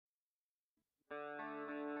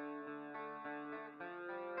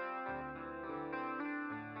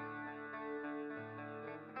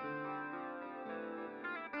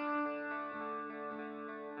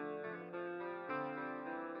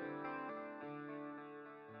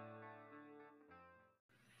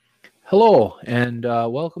Hello, and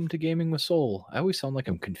welcome to Gaming with Soul. I always sound like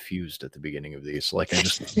I'm confused at the beginning of these, like I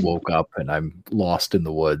just woke up and I'm lost in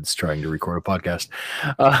the woods trying to record a podcast.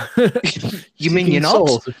 Uh, You mean you're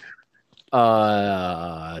Seeking not?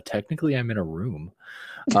 Soul. Technically, I'm in a room.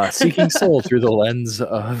 Seeking Soul through the lens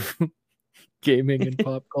of gaming and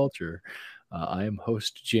pop culture. I am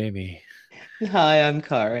host Jamie. Hi, I'm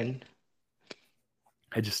Karen.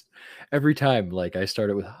 I just every time like I start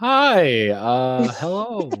it with hi,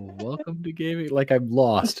 hello, welcome to gaming. Like I'm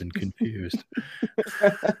lost and confused.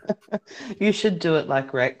 You should do it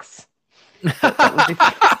like Rex. That would be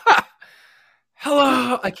fun.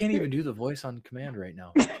 Hello. I can't even do the voice on command right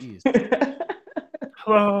now. Jeez.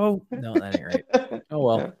 Hello. No, that ain't right. Oh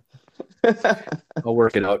well. I'll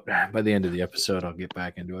work it out. By the end of the episode, I'll get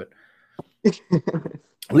back into it.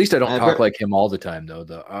 At least I don't talk like him all the time, though.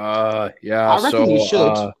 I reckon you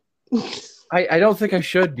should. I don't think I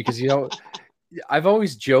should because I've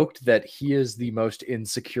always joked that he is the most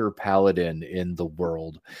insecure paladin in the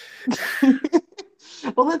world.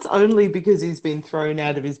 Well, that's only because he's been thrown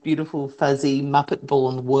out of his beautiful, fuzzy,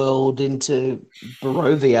 Muppet-born world into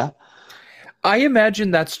Barovia. I imagine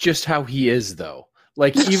that's just how he is, though.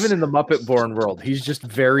 Like, even in the Muppet-born world, he's just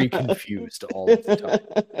very confused all of the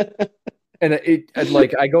time. And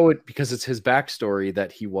I go it because it's his backstory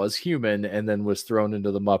that he was human and then was thrown into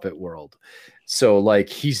the Muppet world. So, like,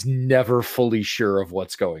 he's never fully sure of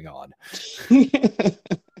what's going on.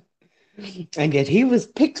 And yet he was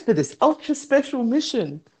picked for this ultra special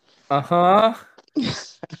mission. Uh-huh.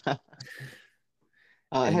 It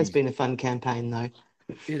has been a fun campaign, though.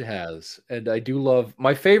 It has. And I do love...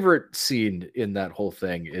 My favorite scene in that whole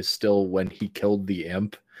thing is still when he killed the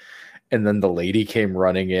imp. And then the lady came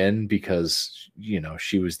running in because,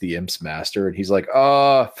 she was the imp's master. And he's like,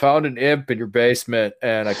 found an imp in your basement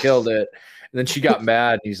and I killed it. And then she got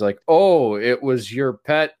mad. And he's like, oh, it was your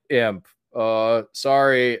pet imp.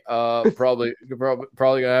 Sorry. Probably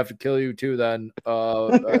gonna have to kill you too then.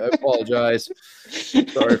 I apologize.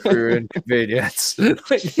 Sorry for your inconvenience.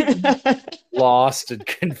 Lost and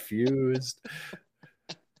confused.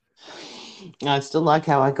 I still like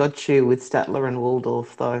how I got you with Statler and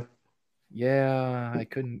Waldorf, though. Yeah, I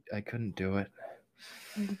couldn't do it.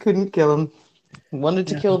 Couldn't kill him. Wanted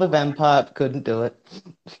to kill the vampire, but couldn't do it.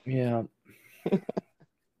 Yeah.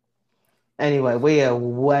 Anyway, we are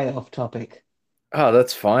way off topic. Oh,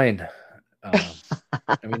 that's fine. I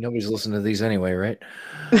mean, nobody's listening to these anyway, right?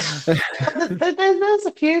 There's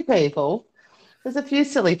a few people. There's a few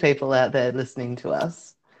silly people out there listening to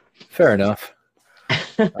us. Fair enough.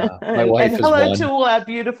 My wife is hello one. to all our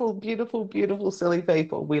beautiful, beautiful, beautiful, silly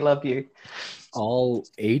people. We love you. All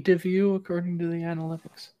 8 of you, according to the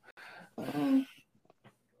analytics? I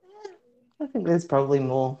think there's probably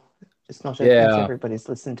more. It's not everybody's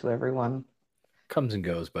listened to everyone. Comes and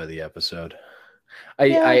goes by the episode.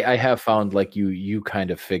 I have found like you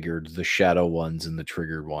kind of figured the shadow ones and the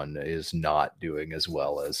triggered one is not doing as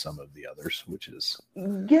well as some of the others, which is...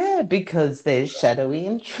 Yeah, because they're shadowy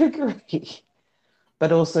and triggery.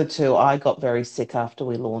 But also, too, I got very sick after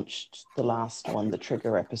we launched the last one, the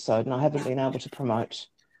Trigger episode, and I haven't been able to promote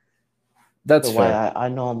the way I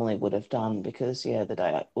normally would have done because,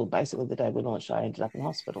 basically the day we launched, I ended up in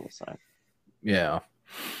hospital. So, yeah,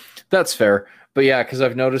 that's fair. But yeah, because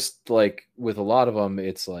I've noticed like with a lot of them,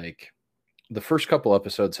 it's like the first couple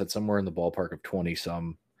episodes had somewhere in the ballpark of 20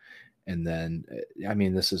 some. And then, I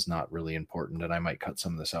mean, this is not really important, and I might cut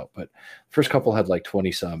some of this out, but first couple had like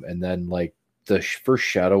 20 some, and then like the first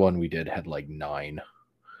Shadow one we did had like 9.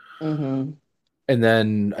 Mm-hmm. And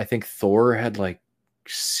then I think Thor had like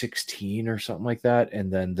 16 or something like that.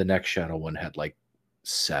 And then the next Shadow one had like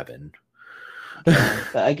 7.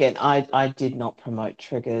 But again, I did not promote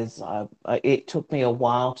triggers. It took me a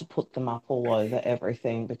while to put them up all over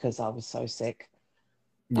everything because I was so sick.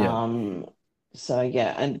 Yeah. So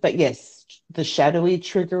yeah, but yes, the shadowy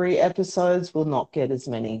triggery episodes will not get as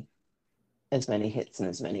many hits and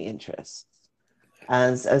as many interests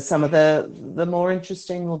as some of the more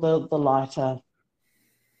interesting or the lighter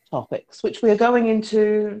topics, which we are going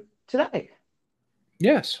into today.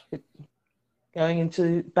 Yes. Going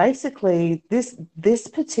into basically this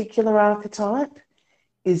particular archetype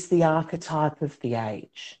is the archetype of the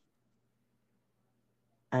age.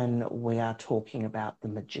 And we are talking about the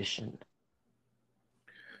magician.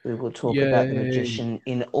 We will talk about the magician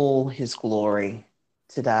in all his glory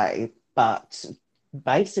today, but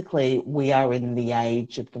basically we are in the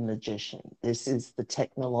age of the magician. This is the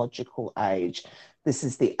technological age. This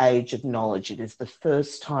is the age of knowledge. It is the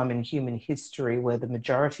first time in human history where the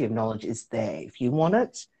majority of knowledge is there. If you want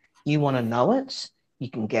it, you want to know it, you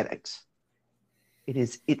can get it.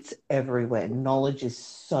 It's everywhere. Knowledge is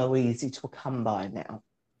so easy to come by now.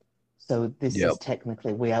 So this Yep. is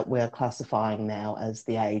technically we are classifying now as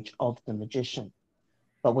the age of the magician,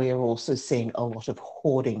 but we are also seeing a lot of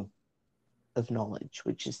hoarding of knowledge,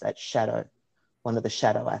 which is that shadow, one of the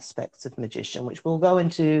shadow aspects of magician, which we'll go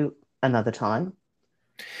into another time.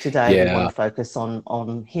 Today we want Yeah. to focus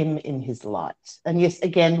on him in his light. And yes,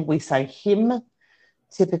 again, we say him.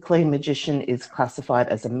 Typically, magician is classified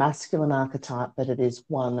as a masculine archetype, but it is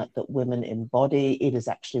one that women embody. It is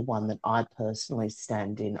actually one that I personally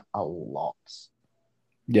stand in a lot.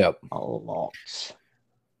 Yep. A lot.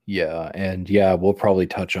 Yeah, and yeah, we'll probably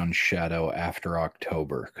touch on Shadow after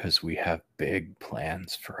October because we have big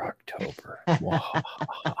plans for October.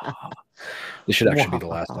 This should actually be the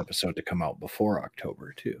last episode to come out before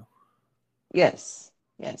October, too. Yes,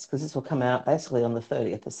 yes, because this will come out basically on the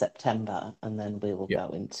 30th of September, and then we will Yep.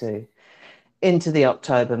 go into the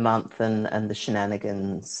October month and the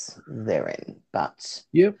shenanigans therein. But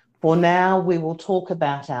Yep. for now, we will talk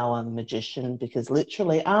about our magician because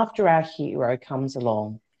literally after our hero comes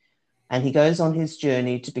along and he goes on his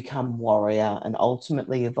journey to become warrior and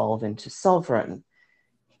ultimately evolve into sovereign,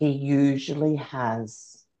 he usually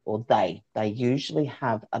has, or they usually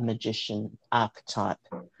have a magician archetype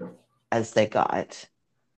as their guide.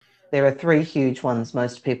 There are three huge ones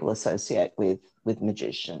most people associate with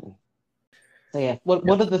magician. So yeah, what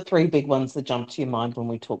are the three big ones that jump to your mind when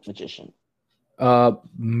we talk magician?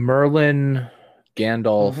 Merlin,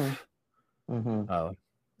 Gandalf. Mm-hmm. Mm-hmm.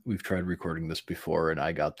 We've tried recording this before, and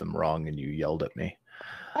I got them wrong, and you yelled at me.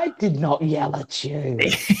 I did not yell at you.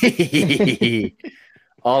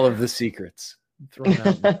 All of the secrets thrown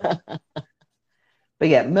out there. But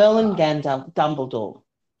yeah, Merlin, Gandalf, Dumbledore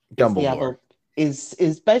is the Dumbledore. other.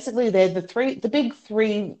 Is basically they're the big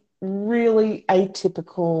three really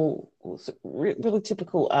atypical, really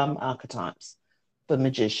typical archetypes for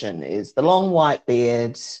magician is the long white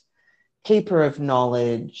beard, keeper of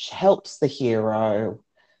knowledge, helps the hero,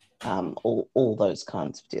 all those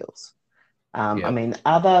kinds of deals. Yep. I mean,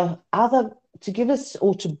 other to give us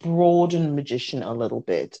or to broaden magician a little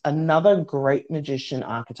bit, another great magician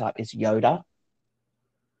archetype is Yoda.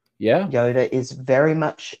 Yeah. Yoda is very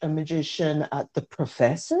much a magician. The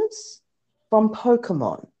professors from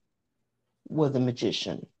Pokemon were the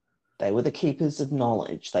magician. They were the keepers of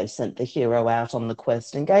knowledge. They sent the hero out on the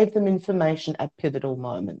quest and gave them information at pivotal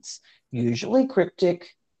moments, usually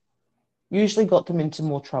cryptic, usually got them into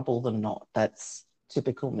more trouble than not. That's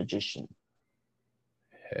typical magician.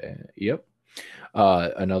 Yep.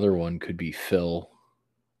 Another one could be Phil.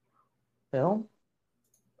 Phil?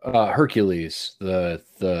 Hercules,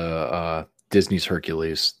 the Disney's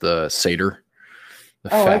Hercules, the satyr, the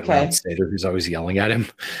fat okay. round satyr who's always yelling at him.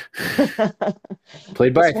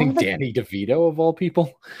 Played by, I think, Danny DeVito of all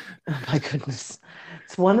people. Oh my goodness.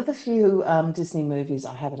 It's one of the few Disney movies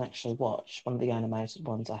I haven't actually watched, one of the animated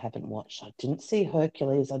ones I haven't watched. I didn't see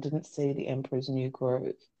Hercules. I didn't see The Emperor's New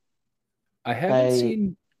Groove. I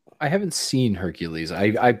haven't seen Hercules.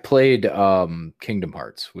 I played Kingdom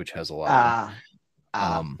Hearts, which has a lot of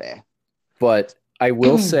them. Fair. But I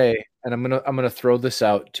will say, and I'm gonna throw this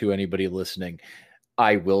out to anybody listening.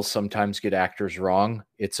 I will sometimes get actors wrong.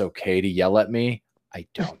 It's okay to yell at me. I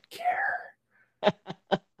don't care.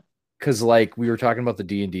 Because like we were talking about the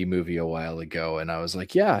D&D movie a while ago, and I was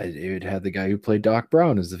like, yeah, it had the guy who played Doc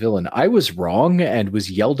Brown as the villain. I was wrong and was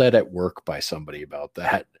yelled at work by somebody about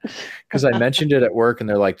that because I mentioned it at work, and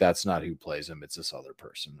they're like, that's not who plays him. It's this other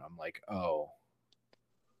person. I'm like, oh,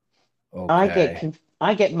 okay.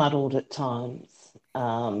 I get muddled at times.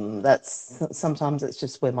 That's sometimes it's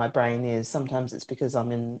just where my brain is. Sometimes it's because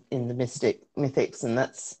I'm in the mythics, and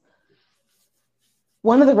that's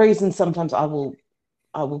one of the reasons sometimes I will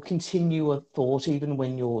continue a thought even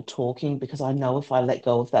when you're talking, because I know if I let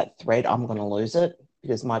go of that thread, I'm going to lose it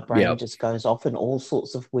because my brain just goes off in all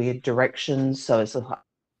sorts of weird directions. So it's like,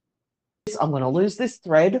 I'm going to lose this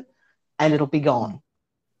thread and it'll be gone.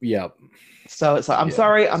 Yep. So it's like, I'm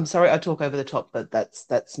sorry I talk over the top, but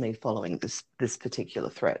that's me following this particular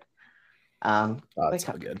thread. That's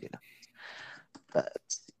all good. But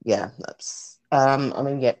yeah, that's I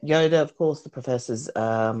mean, yeah, Yoda, of course, the professors,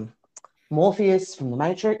 Morpheus from the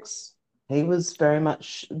Matrix. He was very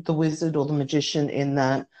much the wizard or the magician in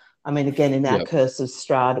that. I mean, again, in our Curse of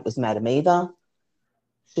Strahd, it was Madame Eva.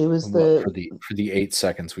 She was for the 8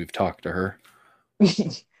 seconds we've talked to her.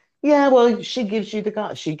 Yeah, well, she gives you the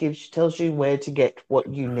guide. She tells you where to get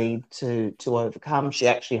what you need to overcome. She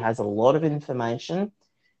actually has a lot of information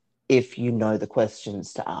if you know the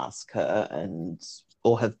questions to ask her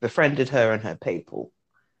or have befriended her and her people.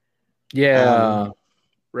 Yeah,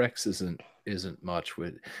 Rex isn't isn't much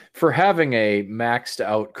with for having a maxed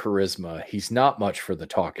out charisma. He's not much for the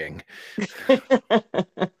talking.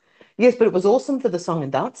 Yes, but it was awesome for the song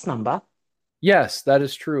and dance number. Yes, that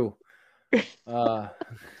is true. Uh,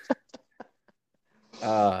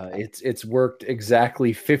 it's worked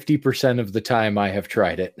exactly 50% of the time I have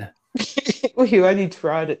tried it. Well, you only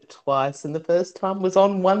tried it twice, and the first time was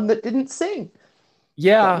on one that didn't sing.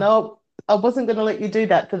 But Yeah, no, I wasn't going to let you do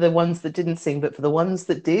that for the ones that didn't sing, but for the ones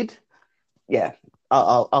that did, yeah,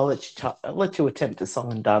 I'll let you I'll let you attempt a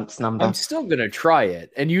song and dance I'm number. still gonna try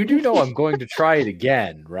it, and you do know I'm going to try it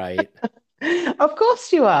again, right? Of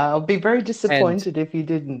course you are. I'll be very And disappointed if you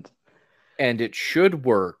didn't. it should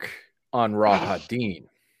work on Rahat Dean.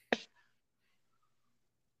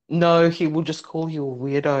 No, he will just call you a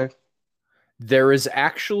weirdo. There is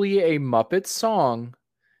actually a Muppet song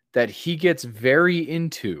that he gets very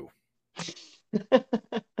into.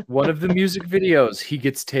 One of the music videos, he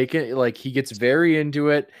gets taken, like he gets very into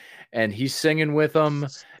it, and he's singing with them.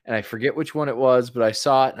 And I forget which one it was, but I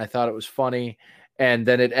saw it and I thought it was funny. And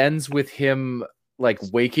then it ends with him like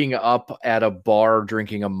waking up at a bar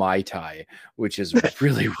drinking a Mai Tai, which is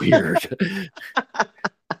really weird.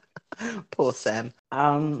 Poor Sam.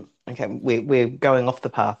 Okay, we're going off the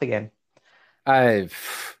path again.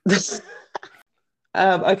 I've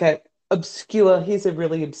Okay, obscure. Here's a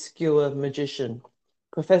really obscure magician,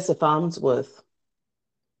 Professor Farnsworth.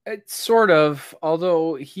 It's sort of,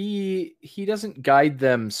 although he doesn't guide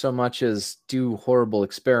them so much as do horrible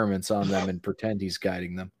experiments on them and pretend he's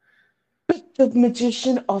guiding them. The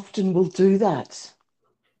magician often will do that.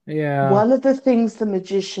 Yeah. One of the things the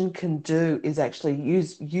magician can do is actually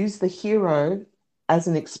use the hero as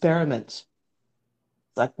an experiment.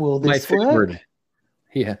 It's like, will My this work? favorite,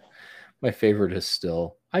 yeah, my favorite is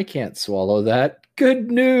still, I can't swallow that.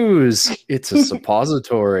 Good news. It's a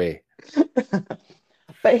suppository.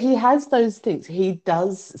 But he has those things. He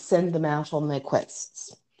does send them out on their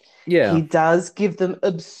quests. He Yeah. does give them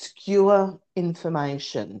obscure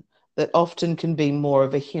information that often can be more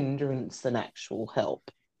of a hindrance than actual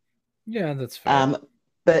help. Yeah, that's fair. Um,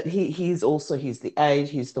 but he's the age,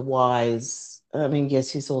 he's the wise. I mean,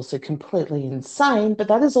 yes, he's also completely insane, but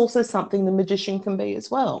that is also something the magician can be as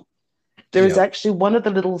well. There is Yep. actually one of the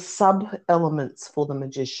little sub elements for the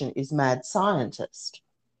magician is mad scientist.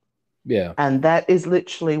 Yeah. And that is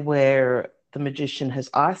literally where the magician has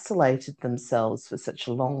isolated themselves for such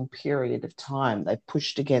a long period of time. They've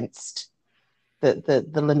pushed against the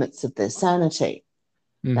limits of their sanity.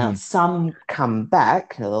 Now, Hmm. some come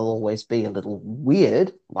back, they'll always be a little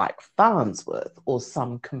weird, like Farnsworth, or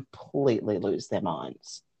some completely lose their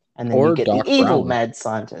minds. And then you Or get the Doc evil Brown. mad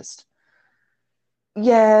scientist.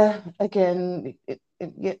 Yeah, again,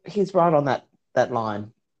 yeah, he's right on that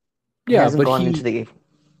line. He Yeah, hasn't but gone into the evil.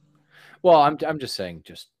 well, I'm just saying,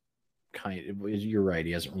 just kind of, you're right.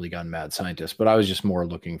 He hasn't really gone mad scientist, but I was just more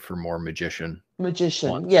looking for more magician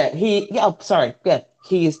Magician. ones. Yeah, oh, sorry. Yeah,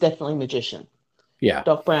 he is definitely magician. Yeah.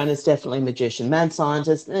 Doc Brown is definitely magician. Mad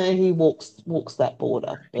scientist, he walks that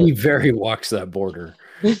border. He very walks that border.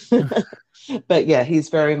 But yeah, he's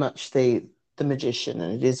very much the magician,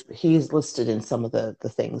 and he is listed in some of the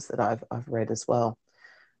things that I've read as well.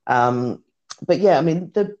 Um, but yeah, I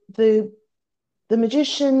mean the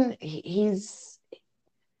magician, he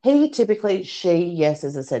typically she yes,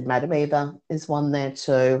 as I said, Madame Eva is one there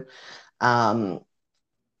too. Um,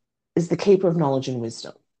 is the keeper of knowledge and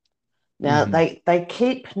wisdom. Now, Hmm. they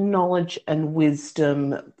keep knowledge and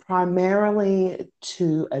wisdom primarily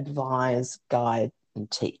to advise, guide, and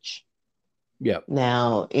teach. Yep.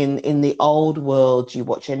 Now, in the old world, you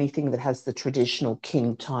watch anything that has the traditional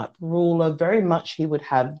king type ruler, very much he would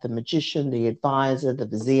have the magician, the advisor, the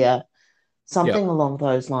vizier, something Yep. along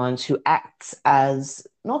those lines, who acts as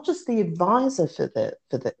not just the advisor for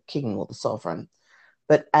the king or the sovereign,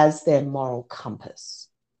 but as their moral compass.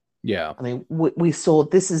 Yeah. I mean, we saw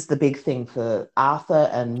this is the big thing for Arthur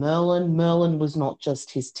and Merlin. Merlin was not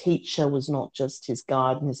just his teacher, was not just his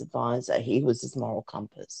guide and his advisor. He was his moral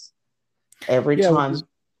compass. Every Yeah, time,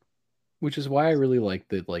 which is why I really like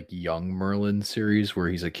the like young Merlin series where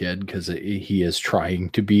he's a kid because he is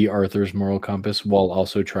trying to be Arthur's moral compass while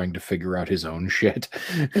also trying to figure out his own shit.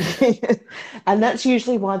 and that's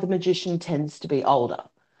usually why the magician tends to be older.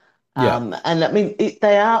 Yeah. And I mean,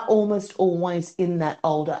 they are almost always in that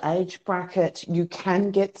older age bracket. You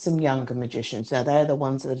can get some younger magicians. Now, they're the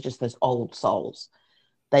ones that are just those old souls.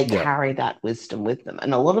 They Yeah. carry that wisdom with them.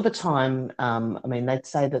 And a lot of the time, I mean, they'd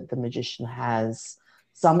say that the magician has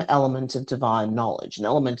some element of divine knowledge, an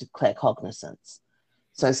element of claircognizance.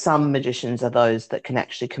 So some magicians are those that can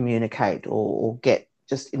actually communicate or get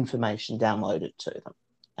just information downloaded to them,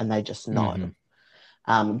 and they just know. Hmm.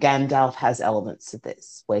 Gandalf has elements of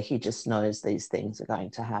this where he just knows these things are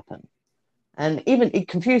going to happen. And even it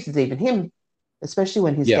confuses even him, especially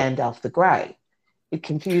when he's Yeah. Gandalf the Grey. It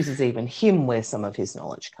confuses even him where some of his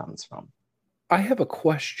knowledge comes from. I have a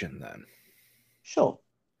question then. Sure.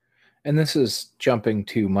 And this is jumping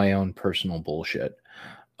to my own personal bullshit.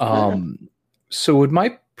 So would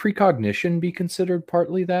my precognition be considered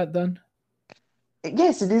partly that then?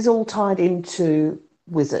 Yes, it is all tied into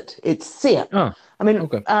wizard. It's seer. Oh, I mean,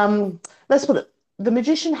 okay. let's put it. The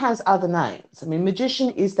magician has other names. I mean,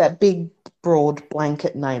 magician is that big, broad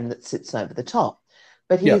blanket name that sits over the top,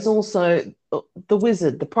 but he Yeah. is also the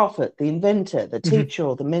wizard, the prophet, the inventor, the Mhm. teacher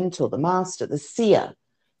or the mentor, the master, the seer,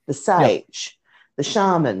 the Yeah. sage, the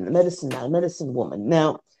shaman, the medicine man, medicine woman.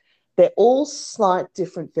 Now, they're all slight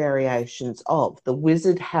different variations of. The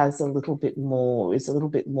wizard has a little bit more, is a little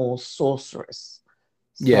bit more sorceress.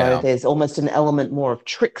 So Yeah. there's almost an element more of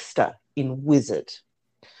trickster in wizard.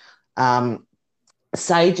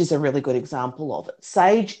 Sage is a really good example of it.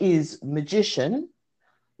 Sage is magician,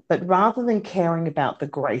 but rather than caring about the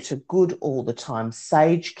greater good all the time,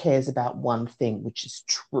 sage cares about one thing, which is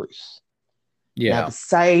truth. Now, Yeah. the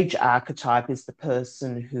sage archetype is the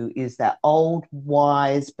person who is that old,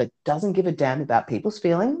 wise, but doesn't give a damn about people's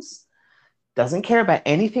feelings, doesn't care about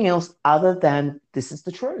anything else other than this is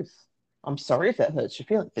the truth. I'm sorry if that hurts your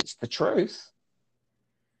feelings. It's the truth.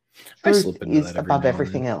 I Truth slip into is that every above now and then.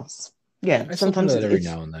 everything else. Yeah, I slip into sometimes that every it's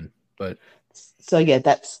now and then, but so yeah,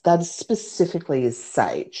 that specifically is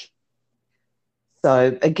sage.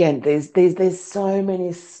 So again, there's so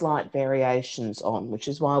many slight variations on, which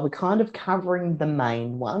is why we're kind of covering the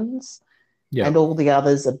main ones, yeah. and all the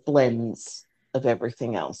others are blends of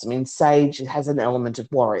everything else. I mean, sage has an element of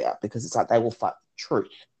warrior because it's like they will fight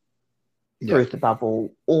truth, Yeah. truth above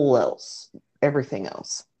all else, everything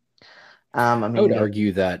else. I I mean, would again,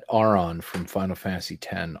 argue that Aron from Final Fantasy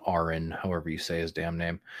X, Aron, however you say his damn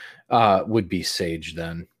name, would be Sage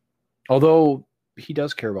then. Although he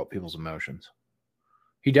does care about people's emotions.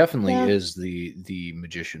 He definitely yeah. is the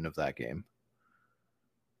magician of that game.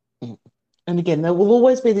 And again, there will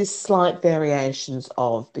always be these slight variations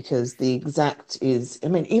of, because the exact is, I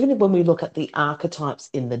mean, even when we look at the archetypes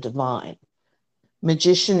in the divine,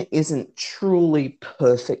 magician isn't truly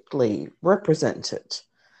perfectly represented.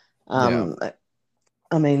 Yeah. Um,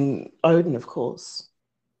 I mean, Odin, of course,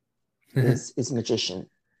 is magician.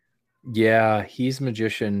 Yeah, he's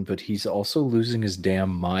magician, but he's also losing his damn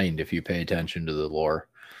mind if you pay attention to the lore.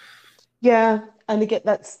 Yeah, and again,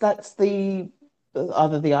 that's the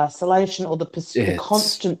either the isolation or the It's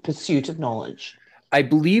constant pursuit of knowledge. I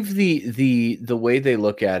believe the way they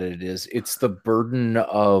look at it is it's the burden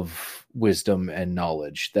of wisdom and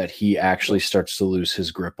knowledge that he actually starts to lose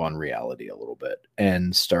his grip on reality a little bit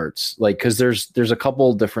and starts like because there's a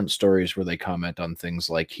couple different stories where they comment on things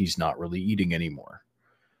like he's not really eating anymore.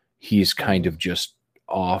 He's kind of just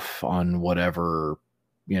off on whatever,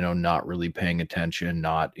 not really paying attention,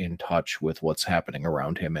 not in touch with what's happening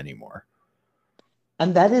around him anymore.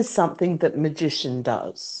 And that is something that magician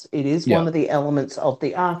does. It is Yeah. one of the elements of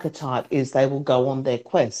the archetype is they will go on their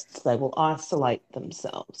quests. They will isolate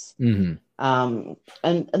themselves. Mm-hmm.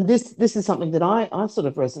 And this is something that I sort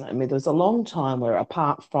of resonate with. There was a long time where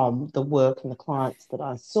apart from the work and the clients that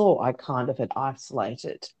I saw, I kind of had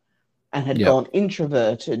isolated and had Yep. gone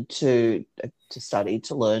introverted to study,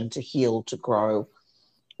 to learn, to heal, to grow,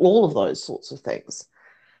 all of those sorts of things.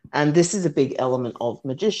 And this is a big element of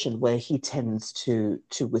magician where he tends to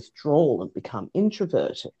withdraw and become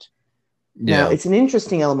introverted. Now, Yeah. it's an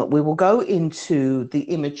interesting element. We will go into the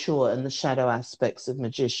immature and the shadow aspects of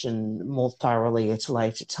magician more thoroughly at a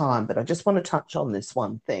later time, but I just want to touch on this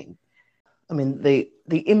one thing. I mean, the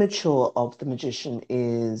immature of the magician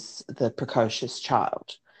is the precocious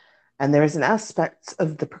child. And there is an aspect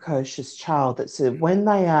of the precocious child that says when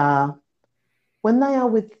they are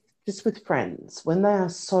with just with friends, when they are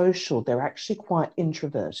social, they're actually quite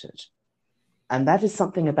introverted. And that is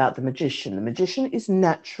something about the magician. The magician is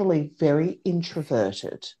naturally very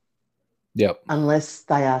introverted Yep. unless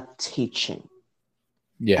they are teaching.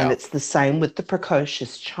 And Yeah. it's the same with the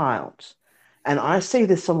precocious child. And I see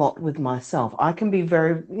this a lot with myself. I can be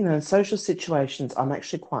very, in social situations, I'm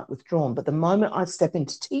actually quite withdrawn. But the moment I step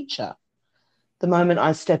into teacher, the moment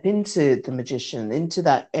I step into the magician, into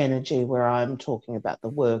that energy where I'm talking about the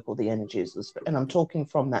work or the energies, and I'm talking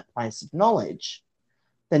from that place of knowledge,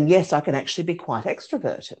 then yes, I can actually be quite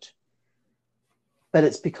extroverted. But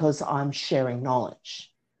it's because I'm sharing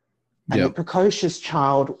knowledge. And the Yep. precocious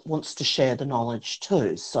child wants to share the knowledge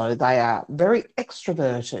too. So they are very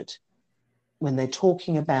extroverted when they're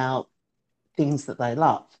talking about things that they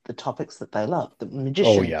love, the topics that they love. The Oh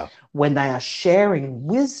magician, yeah. when they are sharing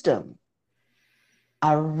wisdom,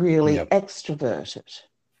 are really Yep. extroverted.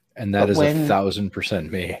 And that But is when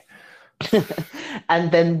 1,000% me.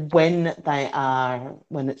 and then when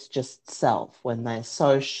it's just self, when they're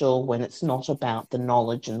social, when it's not about the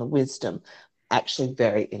knowledge and the wisdom, actually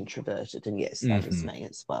very introverted. And yes, that is Hmm. me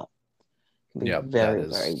as well. Can be Yep, that very,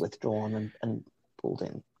 very is. withdrawn and pulled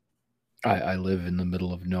in. I live in the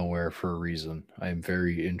middle of nowhere for a reason. I'm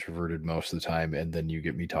very introverted most of the time, and then you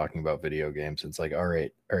get me talking about video games. It's like, all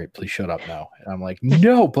right, please shut up now. And I'm like,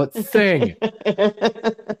 no, but thing.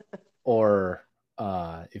 Or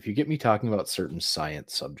if you get me talking about certain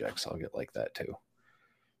science subjects, I'll get like that too.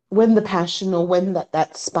 When the passion or when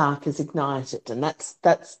that spark is ignited, and that's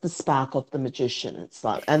the spark of the magician. It's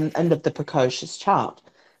like and of the precocious child.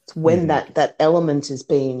 It's when Hmm. that element is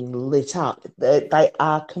being lit up. They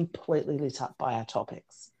are completely lit up by our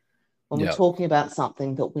topics. When we're Yeah. talking about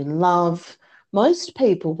something that we love, most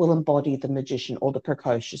people will embody the magician or the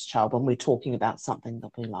precocious child when we're talking about something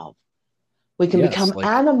that we love. We can Yes, become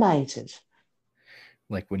animated.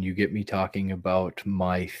 like when you get me talking about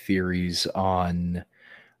my theories on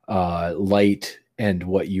light and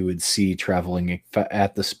what you would see traveling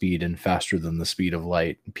at the speed and faster than the speed of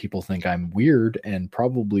light. People think I'm weird and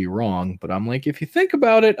probably wrong, but I'm like, if you think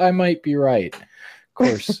about it, I might be right. Of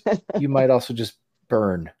course, you might also just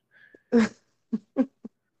burn.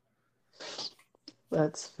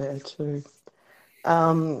 That's fair too.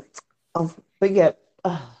 Um, but yeah,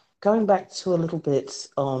 going back to a little bit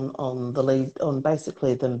on the lead on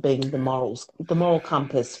basically them being the moral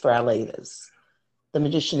compass for our leaders. The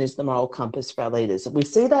magician is the moral compass for our leaders. We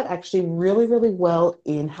see that actually really, really well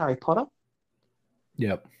in Harry Potter,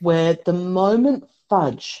 Yep. where the moment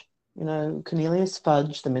Fudge, Cornelius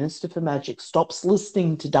Fudge, the Minister for Magic, stops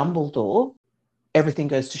listening to Dumbledore, everything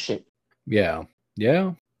goes to shit. Yeah.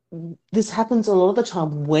 Yeah. This happens a lot of the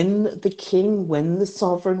time when the king, when the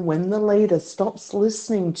sovereign, when the leader stops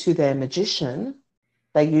listening to their magician,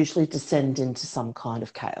 they usually descend into some kind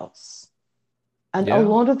of chaos. And a Yeah.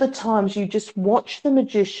 lot of the times you just watch the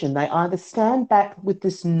magician, they either stand back with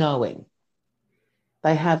this knowing,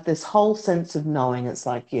 they have this whole sense of knowing. It's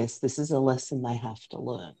like, yes, this is a lesson they have to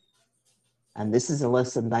learn. And this is a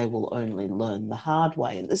lesson they will only learn the hard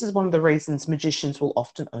way. And this is one of the reasons magicians will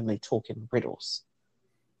often only talk in riddles.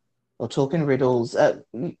 They'll talk in riddles.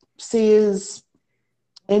 Seers,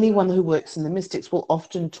 anyone who works in the mystics will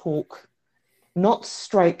often talk not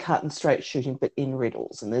straight cut and straight shooting, but in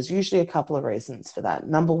riddles. And there's usually a couple of reasons for that.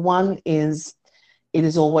 Number one is it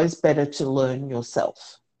is always better to learn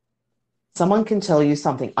yourself. Someone can tell you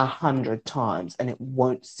something 100 times and it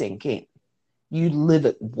won't sink in. You live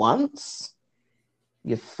it once,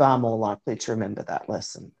 you're far more likely to remember that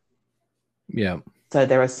lesson. Yeah. So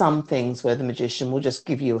there are some things where the magician will just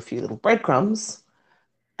give you a few little breadcrumbs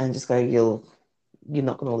and just go, you're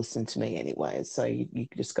not going to listen to me anyway. So you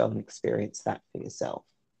just go and experience that for yourself.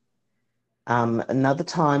 Another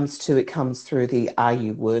times too, it comes through the, are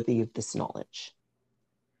you worthy of this knowledge?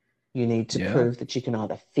 You need to Yeah. prove that you can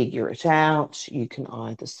either figure it out, you can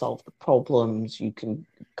either solve the problems, you can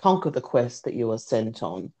conquer the quest that you are sent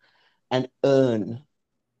on and earn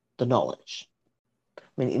the knowledge. I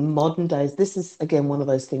mean, in modern days, this is again one of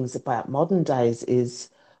those things about modern days is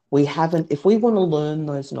we haven't, if we want to learn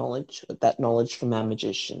that knowledge from our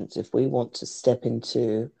magicians, if we want to step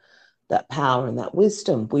into that power and that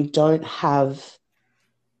wisdom, we don't have,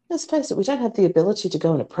 let's face it, we don't have the ability to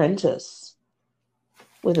go and apprentice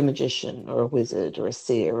with a magician or a wizard or a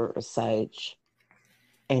seer or a sage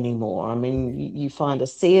anymore. I mean, you find a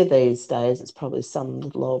seer these days, it's probably some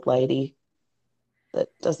little old lady that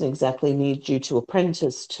doesn't exactly need you to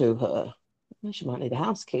apprentice to her. She might need a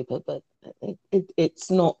housekeeper, but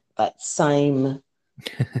it's not that same,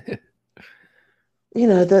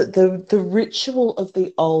 the ritual of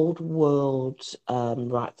the old world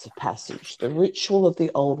rites of passage, the ritual of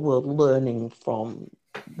the old world learning from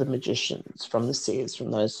the magicians, from the seers,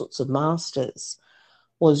 from those sorts of masters,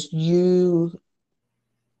 was you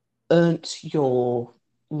earned your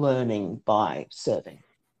learning by serving.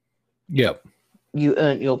 Yep. You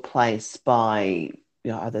earned your place by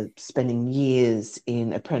either spending years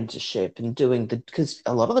in apprenticeship and doing because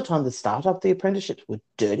a lot of the time the start of the apprenticeships were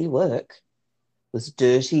dirty work, was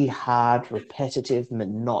dirty, hard, repetitive,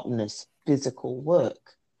 monotonous, physical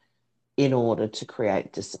work in order to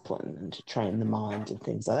create discipline and to train the mind and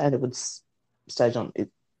things like that. And it would stage on it.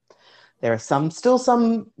 There are still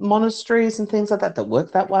some monasteries and things like that that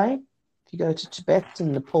work that way. If you go to Tibet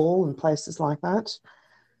and Nepal and places like that.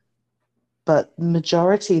 But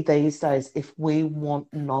majority these days, if we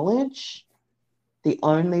want knowledge, the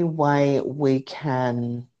only way we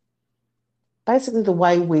can, basically the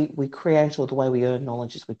way we create or the way we earn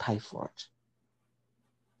knowledge is we pay for it.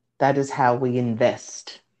 That is how we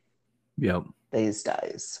invest. Yep. These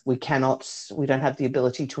days. We don't have the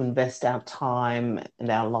ability to invest our time and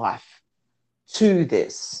our life to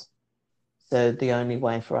this. So the only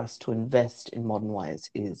way for us to invest in modern ways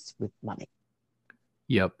is with money.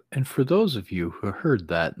 Yep. And for those of you who heard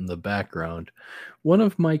that in the background, one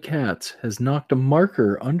of my cats has knocked a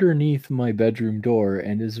marker underneath my bedroom door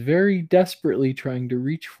and is very desperately trying to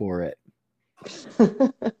reach for it.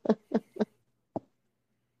 I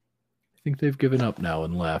think they've given up now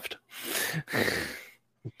and left.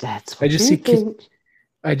 That's what you think.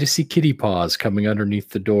 I just see kitty paws coming underneath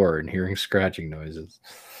the door and hearing scratching noises.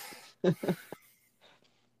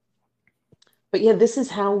 But yeah, this is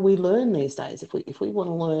how we learn these days. If we want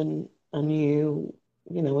to learn a new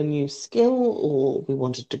skill, or we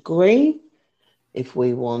want a degree, if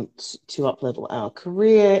we want to up-level our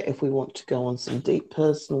career, if we want to go on some deep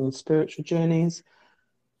personal and spiritual journeys,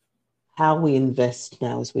 how we invest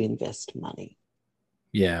now is we invest money.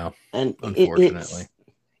 Yeah, and unfortunately.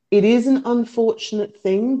 It is an unfortunate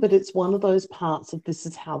thing, but it's one of those parts of this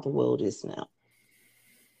is how the world is now.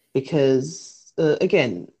 Because,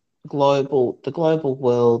 again, the global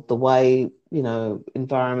world, the way,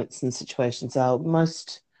 environments and situations are,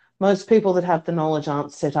 most people that have the knowledge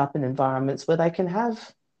aren't set up in environments where they can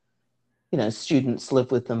have, students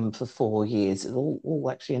live with them for 4 years. It all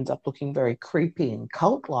actually ends up looking very creepy and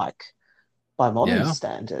cult-like by modern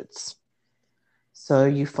standards. So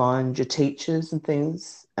you find your teachers and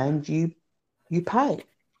things, and you pay.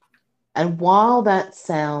 And while that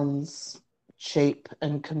sounds cheap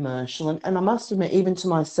and commercial, and I must admit, even to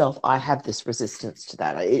myself, I have this resistance to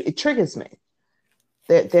that. It triggers me.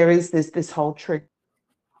 There is this whole trigger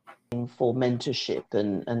for mentorship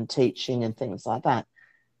and teaching and things like that.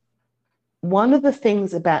 One of the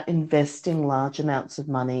things about investing large amounts of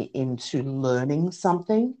money into learning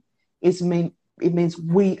something is it means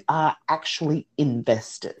we are actually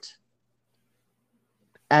invested.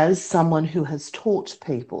 As someone who has taught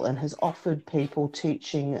people and has offered people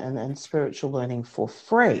teaching and spiritual learning for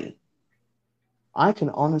free, I can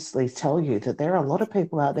honestly tell you that there are a lot of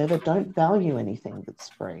people out there that don't value anything that's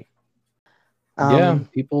free.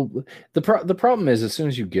 People. The problem is, as soon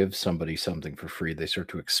as you give somebody something for free, they start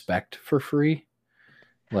to expect for free.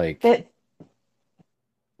 I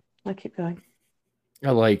keep going.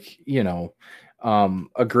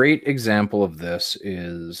 A great example of this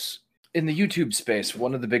is in the YouTube space.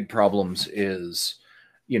 One of the big problems is,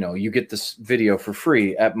 you get this video for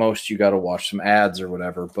free. At most, you got to watch some ads or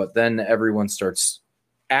whatever, but then everyone starts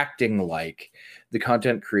acting like the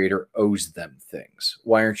content creator owes them things.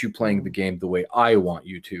 Why aren't you playing the game the way I want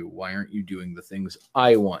you to? Why aren't you doing the things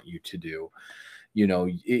I want you to do?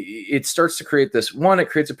 It starts to create this it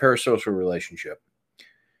creates a parasocial relationship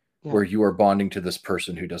where you are bonding to this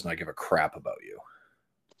person who does not give a crap about you.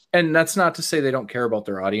 And that's not to say they don't care about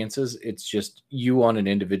their audiences. It's just you on an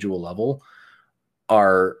individual level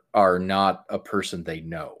are not a person they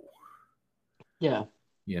know. Yeah.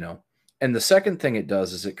 And the second thing it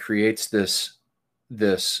does is it creates this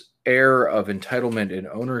air of entitlement and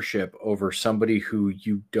ownership over somebody who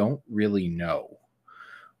you don't really know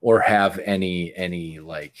or have any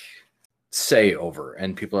like say over.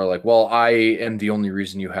 And people are like, well, I am the only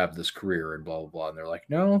reason you have this career and blah, blah, blah. And they're like,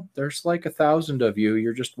 no, there's like 1,000 of you.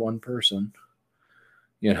 You're just one person.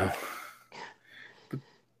 People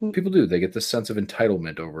do. They get this sense of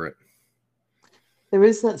entitlement over it. There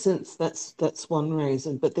is that sense. That's one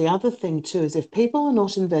reason. But the other thing too is if people are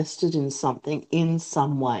not invested in something in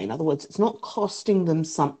some way, in other words, it's not costing them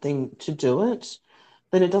something to do it,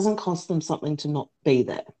 then it doesn't cost them something to not be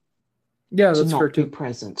there. Yeah, that's fair too. To not be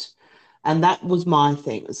present. And that was my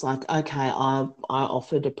thing. It's like, okay, I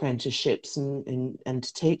offered apprenticeships and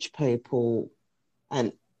to teach people,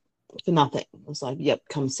 and for nothing. I was like, yep,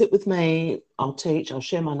 come sit with me. I'll teach. I'll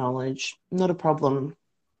share my knowledge. Not a problem.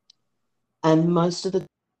 And most of the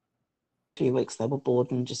few weeks they were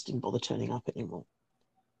bored and just didn't bother turning up anymore.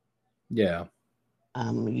 Yeah.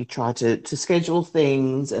 You try to schedule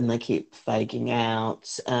things and they keep faking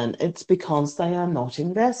out, and it's because they are not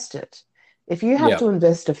invested. If you have to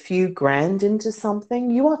invest a few grand into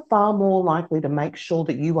something, you are far more likely to make sure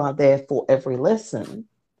that you are there for every lesson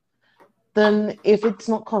than if it's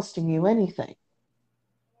not costing you anything.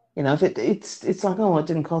 If it's like, oh, it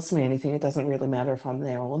didn't cost me anything, it doesn't really matter if I'm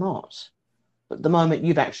there or not. But the moment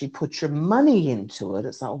you've actually put your money into it,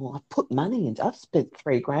 it's like, well, I've put money into, I've spent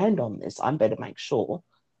 3 grand on this. I better make sure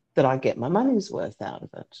that I get my money's worth out of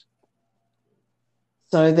it.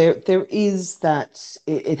 So there is that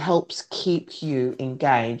it helps keep you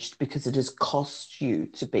engaged because it has cost you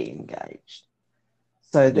to be engaged.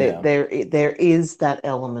 So Yeah. there is that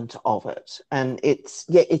element of it, and it's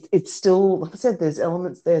still, like I said, there's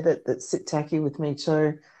elements there that sit tacky with me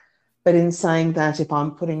too. But in saying that, if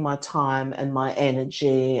I'm putting my time and my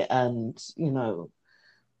energy and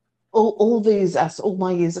all these all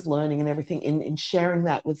my years of learning and everything in sharing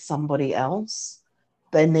that with somebody else,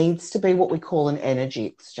 there needs to be what we call an energy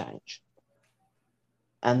exchange.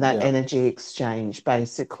 And that Yeah. energy exchange,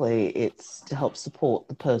 basically, it's to help support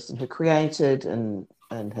the person who created and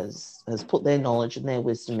has put their knowledge and their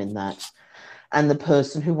wisdom in that, and the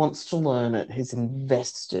person who wants to learn it, who's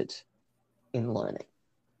invested in learning.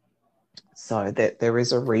 So that there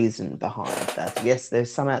is a reason behind that. Yes,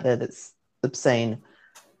 there's some out there that's obscene,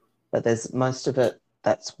 but there's most of it.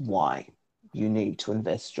 That's why you need to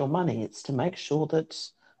invest your money. It's to make sure that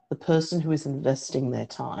the person who is investing their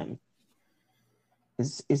time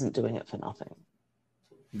isn't doing it for nothing.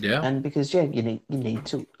 Yeah. And because you need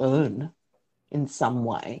to earn in some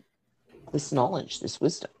way this knowledge, this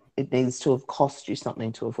wisdom. It needs to have cost you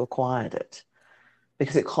something to have acquired it,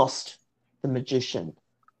 because it cost the magician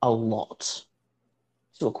a lot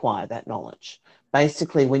to acquire that knowledge.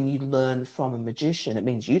 Basically, when you learn from a magician, it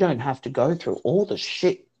means you don't have to go through all the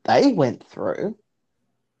shit they went through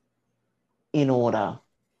in order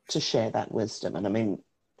to share that wisdom. And I mean,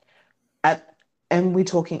 at and we're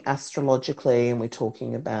talking astrologically, and we're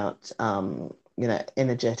talking about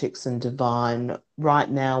energetics and divine. Right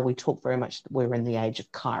now, we talk very much. We're in the age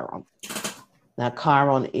of Chiron. Now,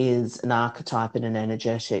 Chiron is an archetype and an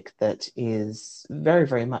energetic that is very,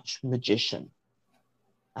 very much magician.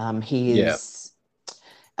 He Yeah. is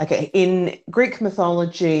okay. In Greek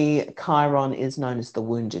mythology, Chiron is known as the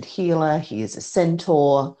wounded healer. He is a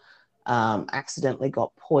centaur. Accidentally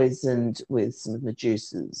got poisoned with some of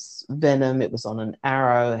Medusa's venom. It was on an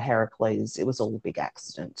arrow. Heracles. It was all a big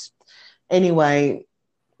accident. Anyway,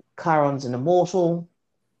 Chiron's an immortal,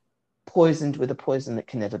 poisoned with a poison that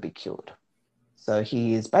can never be cured. So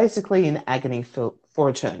he is basically in agony for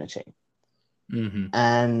eternity. Hmm.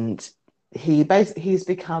 And he's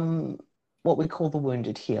become what we call the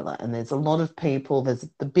wounded healer. And there's a lot of people, there's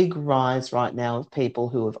the big rise right now of people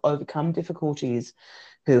who have overcome difficulties,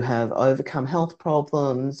 who have overcome health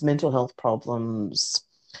problems, mental health problems,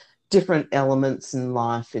 different elements in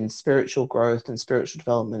life, in spiritual growth and spiritual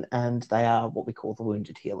development, and they are what we call the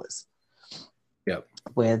wounded healers, Yeah.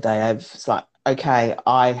 where they have, it's like, okay,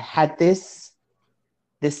 I had this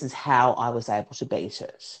is how I was able to beat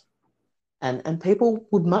it. And people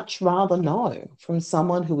would much rather know from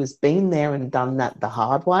someone who has been there and done that the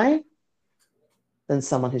hard way than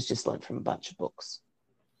someone who's just learned from a bunch of books.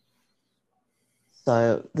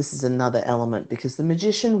 So this is another element, because the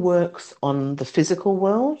magician works on the physical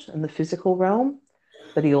world and the physical realm,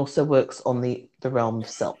 but he also works on the realm of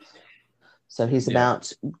self. So he's Yeah.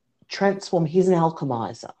 about he's an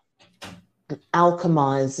alchemizer.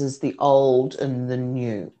 Alchemizes the old and the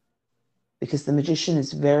new, because the magician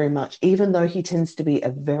is very much, even though he tends to be a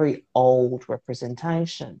very old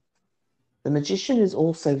representation, the magician is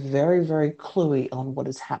also very, very cluey on what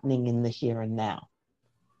is happening in the here and now.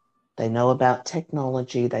 They know about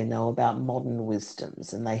technology, they know about modern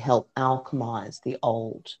wisdoms, and they help alchemize the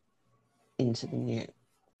old into the new.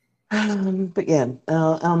 But yeah,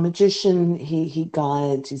 our magician, he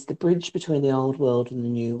guides, he's the bridge between the old world and the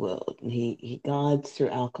new world. And he guides through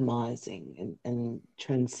alchemizing and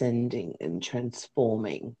transcending and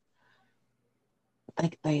transforming.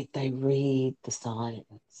 They read the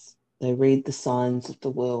signs. They read the signs of the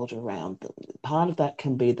world around them. Part of that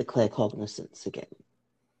can be the claircognizance again,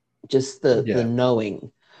 just the Yeah.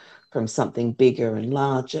 knowing from something bigger and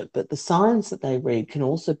larger. But the signs that they read can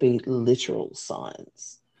also be literal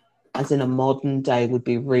signs, as in a modern day would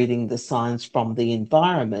be reading the signs from the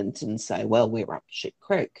environment and say, well, we're up shit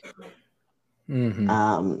creek. Hmm.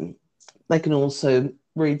 Um, they can also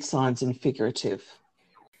read signs in figurative.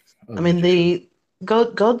 A I mean, magician. the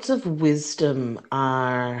gods of wisdom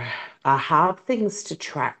are hard things to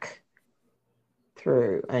track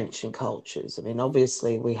through ancient cultures. I mean,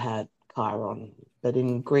 obviously we had Chiron, but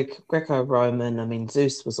in Greco-Roman, I mean,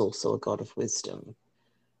 Zeus was also a god of wisdom.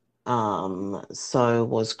 So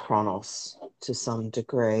was Kronos to some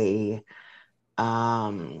degree.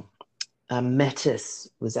 Um, Metis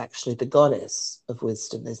was actually the goddess of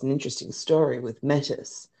wisdom. There's an interesting story with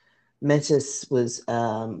Metis. Metis was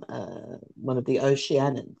one of the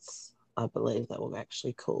Oceanids, I believe they were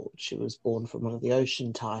actually called. She was born from one of the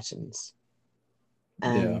ocean titans. Yeah.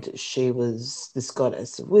 And she was this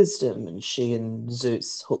goddess of wisdom, and she and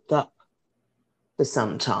Zeus hooked up for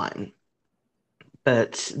some time.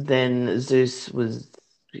 But then Zeus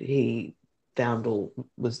he found or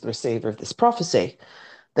was the receiver of this prophecy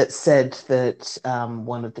that said that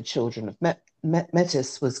one of the children of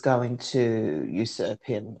Metis was going to usurp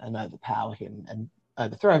him and overpower him and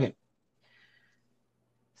overthrow him.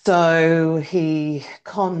 So he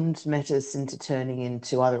conned Metis into turning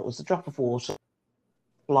into either it was a drop of water,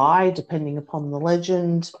 fly, depending upon the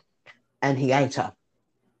legend, and he ate her.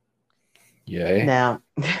 Yay. Now,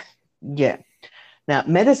 yeah. Now,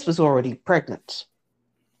 Metis was already pregnant.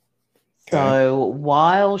 Okay. So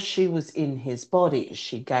while she was in his body,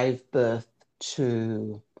 she gave birth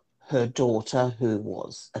to her daughter, who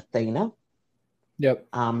was Athena.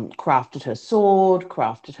 Yep. Crafted her sword,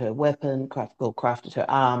 crafted her weapon, crafted her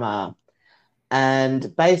armor.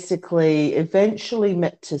 And basically, eventually,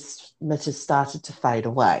 Metis started to fade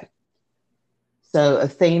away. So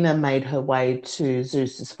Athena made her way to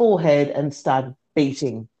Zeus's forehead and started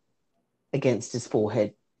beating against his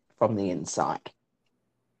forehead from the inside.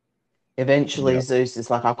 Eventually, Yep. Zeus is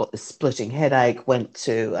like, I've got this splitting headache, went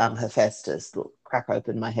to Hephaestus, look, crack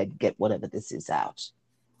open my head, get whatever this is out.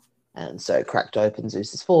 And so cracked open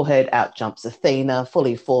Zeus's forehead, out jumps Athena,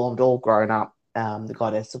 fully formed, all grown up, the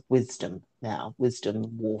goddess of wisdom now,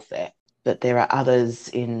 wisdom, warfare. But there are others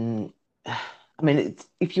in, I mean,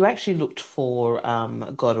 if you actually looked for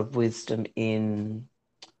a god of wisdom in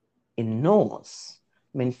Norse,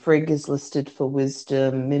 I mean, Frigg is listed for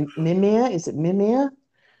wisdom. Mimir, is it Mimir?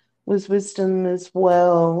 Was wisdom as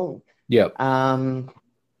well. Yep.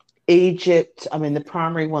 Egypt, I mean, the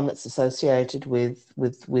primary one that's associated with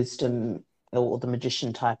wisdom or the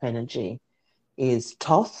magician type energy is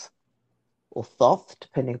Thoth or Thoth,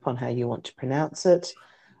 depending upon how you want to pronounce it.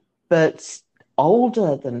 But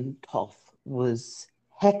older than Thoth was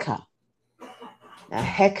Heka. Now,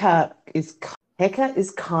 Heka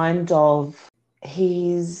is kind of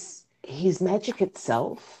he's magic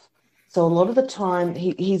itself. So a lot of the time,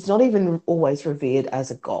 he's not even always revered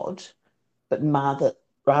as a god, but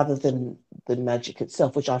rather than magic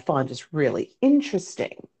itself, which I find is really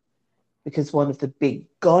interesting, because one of the big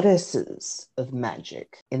goddesses of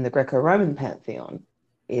magic in the Greco-Roman pantheon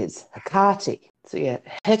is Hecate. So yeah,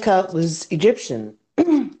 Heka was Egyptian,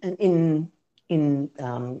 and in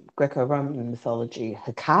Greco-Roman mythology,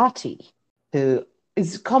 Hecate, who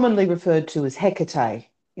is commonly referred to as Hecate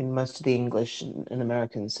in most of the English and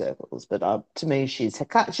American circles, but to me, she's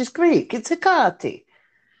Hecate. She's Greek. It's Hecate.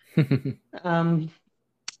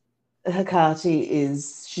 Hecate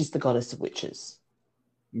she's the goddess of witches.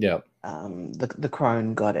 Yep. The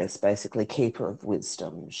crone goddess, basically keeper of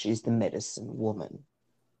wisdom. She's the medicine woman.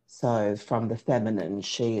 So from the feminine,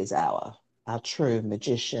 she is our true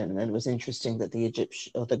magician. And it was interesting that the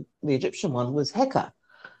Egyptian one was Heka.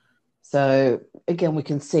 So again, we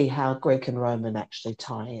can see how Greek and Roman actually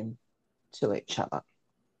tie in to each other.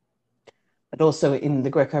 But also in the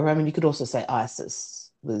Greco-Roman, you could also say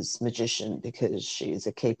Isis was magician because she is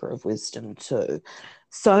a keeper of wisdom too.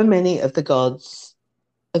 So many of the gods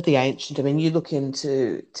of the ancient, I mean, you look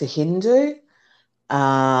into Hindu,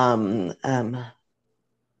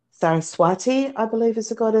 Saraswati, I believe,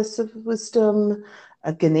 is a goddess of wisdom.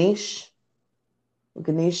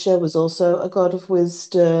 Ganesha was also a god of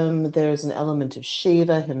wisdom. There is an element of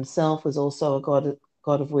Shiva himself was also a god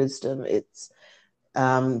of wisdom.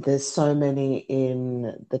 There's so many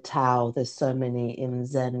in the Tao. There's so many in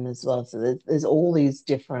Zen as well. So there's all these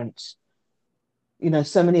different,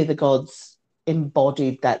 so many of the gods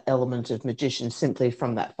embodied that element of magician simply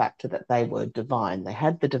from that factor that they were divine. They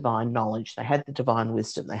had the divine knowledge. They had the divine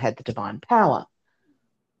wisdom. They had the divine power.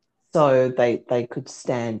 So they could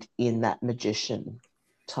stand in that magician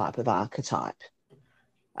type of archetype.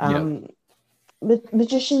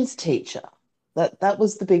 Magician's teacher. That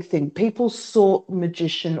was the big thing. People sought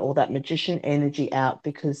magician or that magician energy out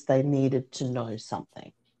because they needed to know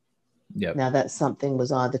something. Yep. Now that something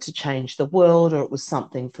was either to change the world or it was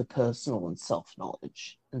something for personal and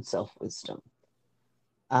self-knowledge and self-wisdom.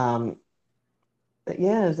 But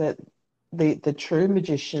yeah, that the true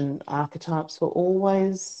magician archetypes were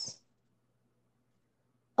always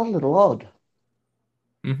a little odd.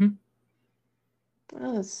 Mm-hmm.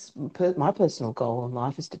 My personal goal in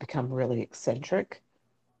life is to become really eccentric.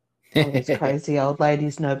 One of these crazy old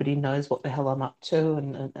ladies, nobody knows what the hell I'm up to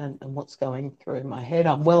and what's going through my head.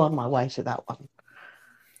 I'm well on my way to that one.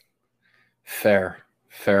 Fair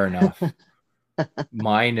enough.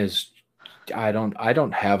 Mine is, I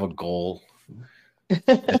don't have a goal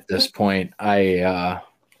at this point. I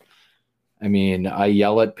mean, I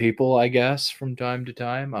yell at people, I guess, from time to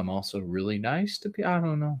time. I'm also really nice to people. I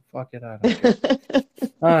don't know. Fuck it. I don't care.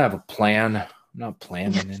 I don't have a plan. I'm not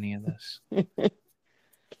planning any of this.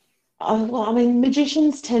 Well, I mean,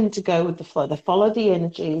 magicians tend to go with the flow. They follow the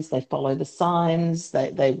energies, they follow the signs,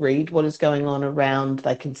 they read what is going on around,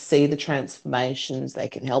 they can see the transformations, they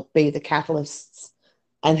can help be the catalysts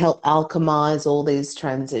and help alchemize all these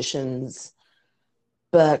transitions.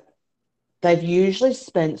 But they've usually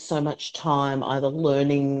spent so much time either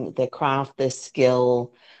learning their craft, their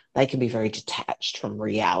skill, they can be very detached from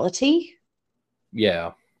reality.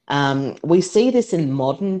 Yeah. We see this in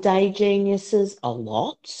modern day geniuses a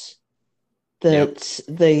lot. Yep. That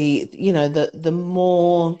the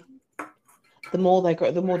more they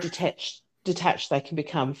grow, the more detached they can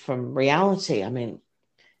become from reality. I mean,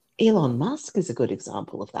 Elon Musk is a good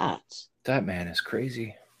example of that. That man is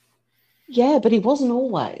crazy. Yeah, but he wasn't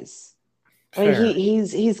always. I mean, Fair. he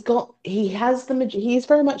is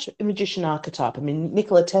very much a magician archetype. I mean,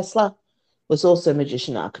 Nikola Tesla was also a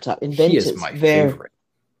magician archetype. He is Inventors, my very favorite.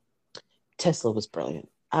 Tesla was brilliant,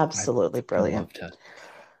 I absolutely fucking brilliant. love Ted.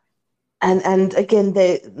 And again,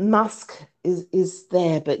 the Musk is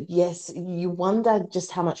there, but yes, you wonder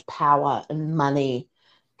just how much power and money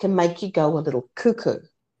can make you go a little cuckoo.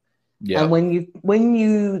 And Yep. when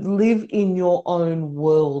you live in your own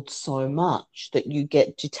world so much that you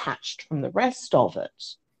get detached from the rest of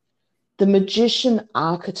it, the magician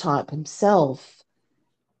archetype himself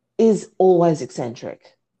is always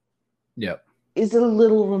eccentric, Yep. is a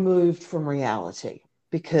little removed from reality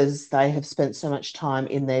because they have spent so much time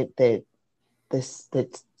in their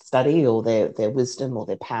study or their wisdom or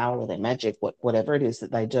their power or their magic, whatever it is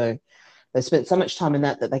that they do. They spent so much time in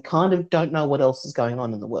that they kind of don't know what else is going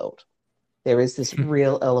on in the world. There is this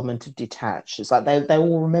real element of detached. It's like they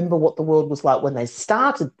will remember what the world was like when they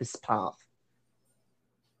started this path,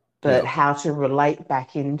 but Yep. how to relate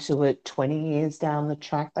back into it 20 years down the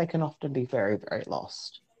track, they can often be very, very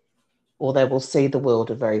lost, or they will see the world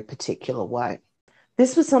a very particular way.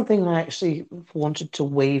 This was something I actually wanted to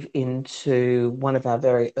weave into one of our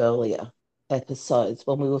very earlier episodes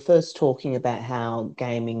when we were first talking about how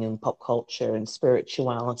gaming and pop culture and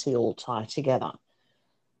spirituality all tie together.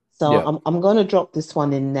 So Yep. I'm going to drop this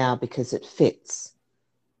one in now because it fits.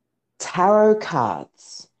 Tarot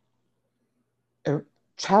cards.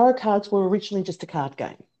 Tarot cards were originally just a card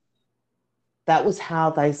game. That was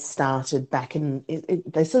how they started back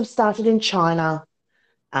they sort of started in China,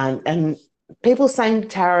 and people saying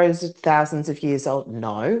tarot is thousands of years old.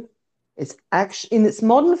 No, it's actually in its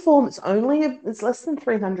modern form. It's less than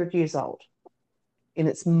 300 years old in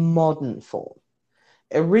its modern form.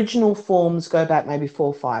 Original forms go back maybe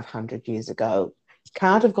 400 or 500 years ago.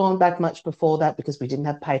 Can't have gone back much before that because we didn't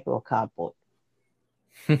have paper or cardboard.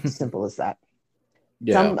 Simple as that.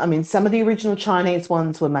 Yeah. Some of the original Chinese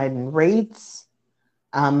ones were made in reeds,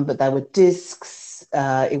 but they were discs.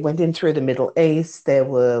 It went in through the Middle East. There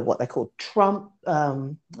were what they called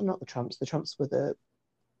not the trumps. The trumps were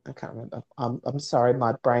I can't remember. I'm sorry,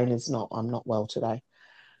 my brain is not. I'm not well today.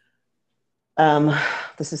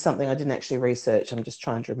 This is something I didn't actually research. I'm just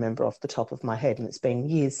trying to remember off the top of my head, and it's been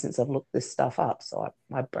years since I've looked this stuff up. So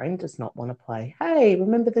my brain does not want to play. Hey,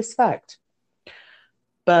 remember this fact?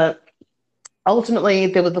 But ultimately,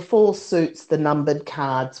 there were the four suits, the numbered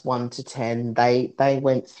cards, 1 to 10. They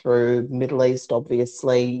went through Middle East.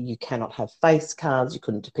 Obviously, you cannot have face cards. You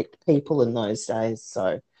couldn't depict people in those days.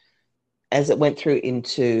 So as it went through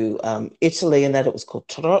into Italy, and that it was called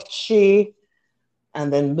Tarocchi,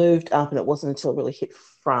 and then moved up, and it wasn't until it really hit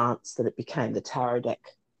France that it became the tarot deck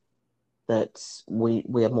that we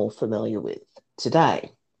are more familiar with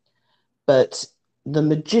today. But the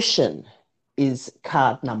magician is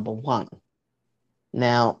card number 1.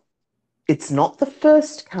 Now, it's not the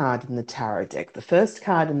first card in the tarot deck. The first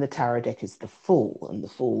card in the tarot deck is the Fool, and the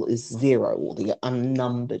Fool is 0, or the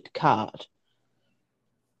unnumbered card.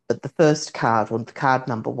 But the first card, or the card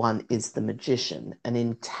number 1, is the Magician. And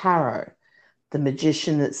in tarot, the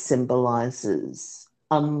Magician that symbolizes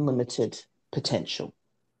unlimited potential.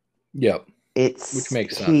 Yep. Which It's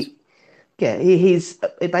makes sense. he, yeah.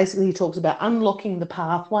 He talks about unlocking the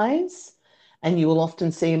pathways, and you will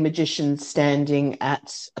often see a magician standing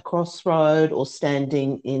at a crossroad or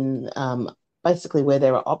standing in basically where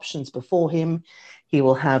there are options before him. He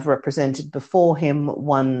will have represented before him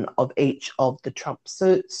one of each of the trump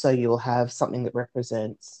suits. So you'll have something that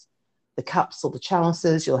represents the cups or the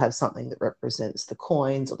chalices. You'll have something that represents the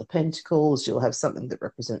coins or the pentacles. You'll have something that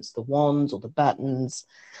represents the wands or the buttons,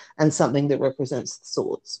 and something that represents the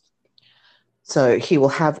swords. So he will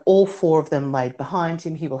have all 4 of them laid behind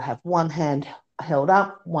him. He will have one hand held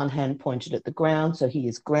up, one hand pointed at the ground. So he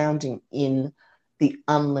is grounding in the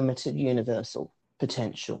unlimited universal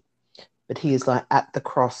potential. But he is like at the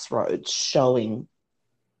crossroads, showing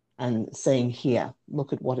and saying, here,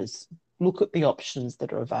 look at what is look at the options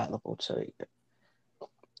that are available to you.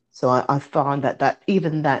 So I find that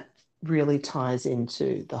even that really ties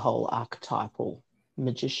into the whole archetypal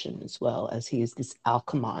magician as well, as he is this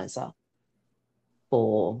alchemizer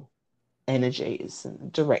for energies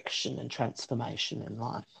and direction and transformation in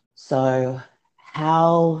life. So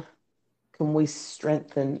how can we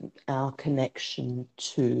strengthen our connection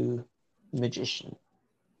to magician?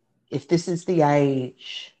 If this is the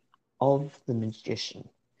age of the magician,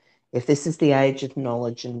 if this is the age of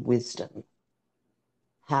knowledge and wisdom,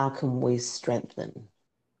 how can we strengthen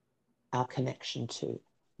our connection to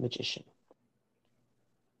magician?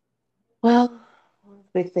 Well, one of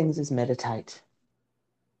the big things is meditate.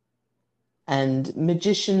 And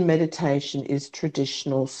magician meditation is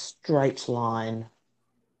traditional straight line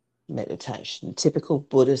meditation, typical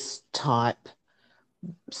Buddhist type,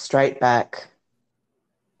 straight back,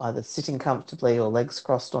 either sitting comfortably or legs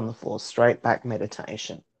crossed on the floor, straight back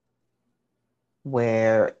meditation,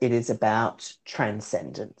 where it is about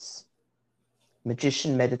transcendence.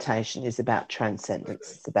 Magician meditation is about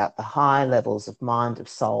transcendence. It's about the high levels of mind, of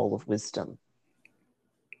soul, of wisdom.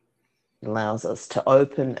 It allows us to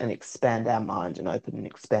open and expand our mind and open and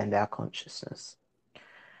expand our consciousness.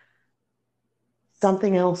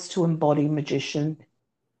 Something else to embody magician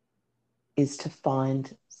is to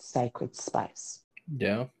find sacred space.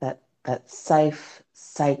 Yeah. That safe,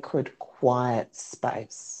 sacred, quiet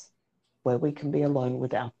space where we can be alone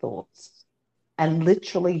with our thoughts and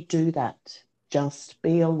literally do that. Just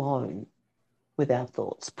be alone with our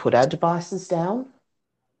thoughts. Put our devices down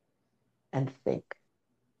and think.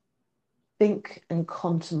 Think and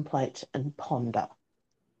contemplate and ponder,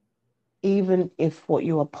 even if what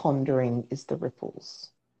you are pondering is the ripples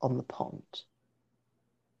on the pond.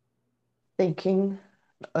 Thinking,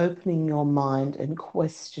 opening your mind and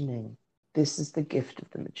questioning. This is the gift of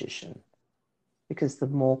the magician, because the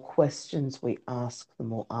more questions we ask, the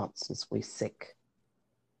more answers we seek.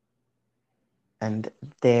 And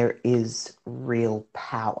there is real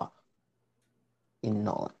power in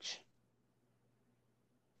knowledge.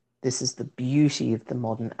 This is the beauty of the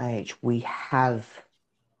modern age. We have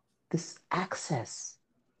this access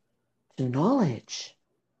to knowledge.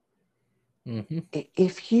 Mm-hmm.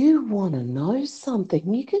 If you want to know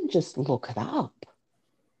something, you can just look it up.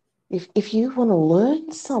 If you want to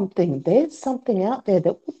learn something, there's something out there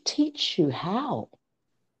that will teach you how.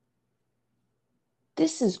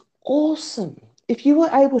 This is awesome. If you were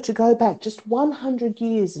able to go back just 100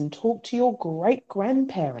 years and talk to your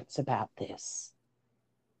great-grandparents about this,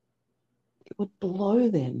 it would blow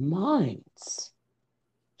their minds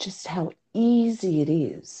just how easy it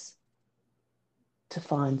is to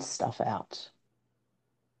find stuff out.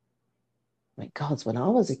 I mean, God, when I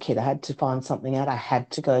was a kid, I had to find something out. I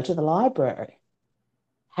had to go to the library.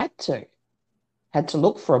 Had to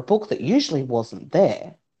look for a book that usually wasn't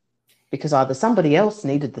there, because either somebody else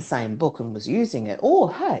needed the same book and was using it,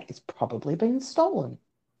 or, hey, it's probably been stolen.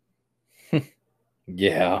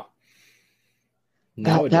 Yeah.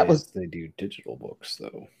 Nowadays, they do digital books,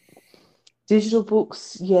 though. Digital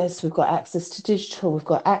books, yes, we've got access to digital. We've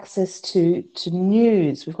got access to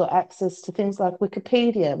news. We've got access to things like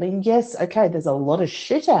Wikipedia. I mean, yes, okay, there's a lot of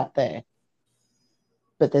shit out there,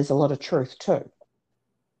 but there's a lot of truth too.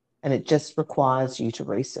 And it just requires you to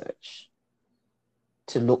research,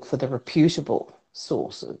 to look for the reputable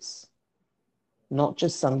sources, not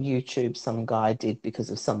just some YouTube some guy did because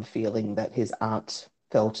of some feeling that his aunt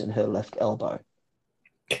felt in her left elbow.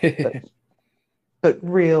 But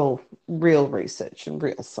real research and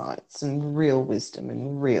real science and real wisdom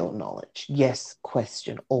and real knowledge. Yes,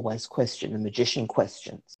 question, always question. The magician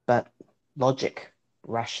questions, but logic,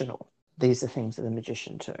 rational. These are things that the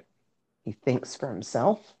magician too. He thinks for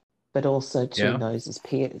himself, but also too knows his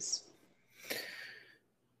peers.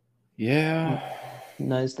 Yeah.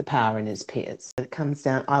 Knows the power in his peers. It comes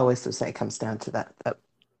down, I always say it comes down to that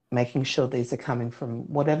making sure these are coming from,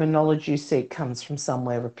 whatever knowledge you seek comes from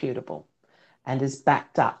somewhere reputable and is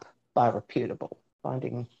backed up by reputable,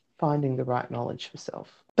 finding the right knowledge for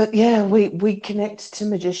self. But yeah, we connect to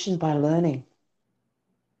magician by learning.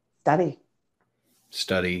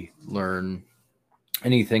 Study, learn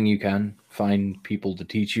anything you can, find people to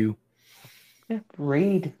teach you. Yeah,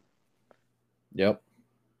 read. Yep.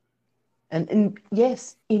 And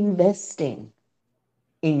yes, investing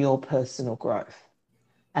in your personal growth.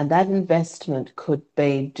 And that investment could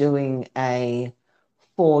be doing a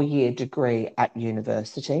 4-year degree at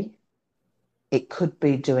university. It could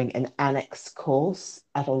be doing an annex course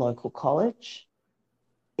at a local college.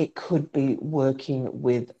 It could be working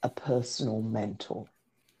with a personal mentor.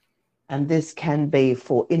 And this can be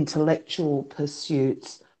for intellectual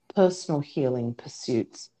pursuits, personal healing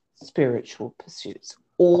pursuits, spiritual pursuits.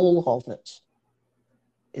 All of it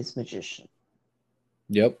is magician.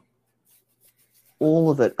 Yep.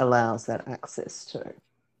 All of it allows that access to.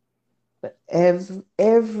 But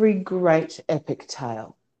every great epic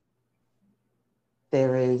tale,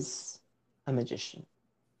 there is a magician.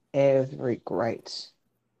 Every great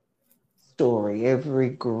story, every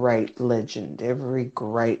great legend, every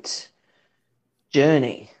great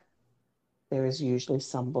journey, there is usually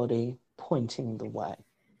somebody pointing the way.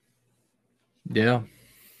 Yeah.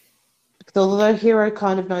 Because although the hero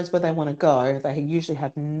kind of knows where they want to go, they usually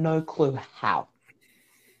have no clue how.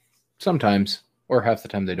 Sometimes, or half the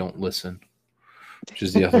time they don't listen, which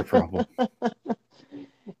is the other problem.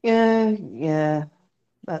 Yeah,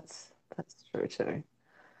 that's true too.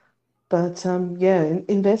 But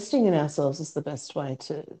investing in ourselves is the best way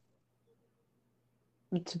to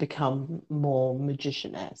become more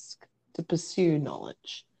magician-esque, to pursue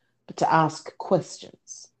knowledge, but to ask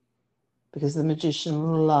questions. Because the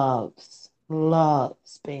magician loves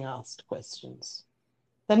being asked questions.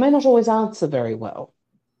 They may not always answer very well,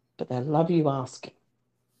 but they love you asking.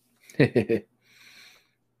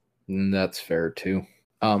 That's fair too.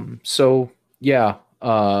 So yeah,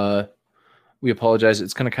 we apologize.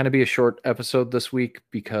 It's going to kind of be a short episode this week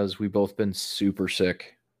because we've both been super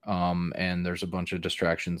sick. And there's a bunch of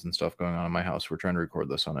distractions and stuff going on in my house. We're trying to record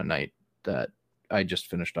this on a night that I just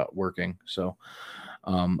finished up working. So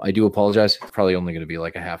I do apologize. It's probably only going to be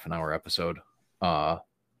like a half an hour episode.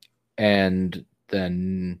 And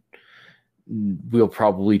then we'll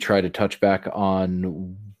probably try to touch back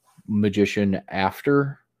on magician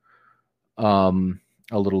after,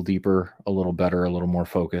 a little deeper, a little better, a little more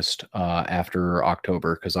focused after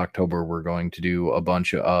October, because October we're going to do a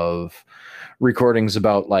bunch of recordings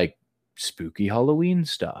about like spooky Halloween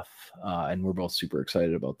stuff, and we're both super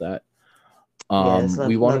excited about that. Yes,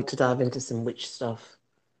 I'd love to dive into some witch stuff.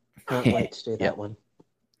 Can't wait to do that one.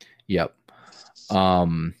 Yep.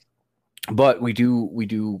 But we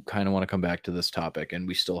do kind of want to come back to this topic, and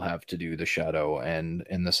we still have to do the shadow and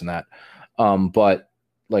this and that. But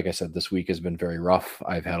like I said, this week has been very rough.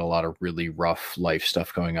 I've had a lot of really rough life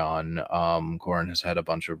stuff going on. Corin has had a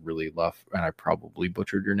bunch of really rough, and I probably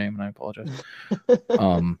butchered your name, and I apologize.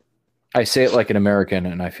 I say it like an American,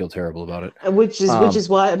 and I feel terrible about it. Which is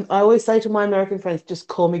why I always say to my American friends, just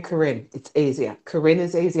call me Corinne. It's easier. Corinne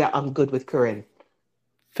is easier. I'm good with Corinne.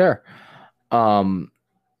 Fair.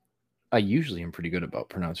 I usually am pretty good about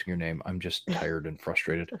pronouncing your name. I'm just tired and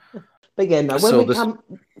frustrated. But yeah, no,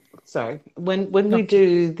 when we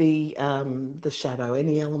do the shadow,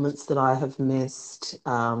 any elements that I have missed,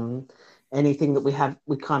 anything that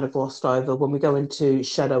we kind of glossed over, when we go into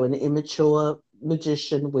shadow and immature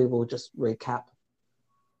magician, we will just recap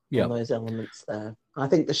on those elements there. I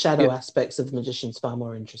think the shadow aspects of the magician's far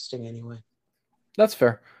more interesting anyway. That's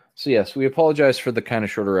fair. So yes, we apologize for the kind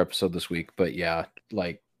of shorter episode this week, but yeah,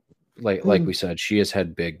 like we said, she has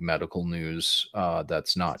had big medical news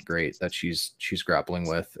that's not great that she's grappling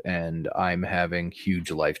with, and I'm having huge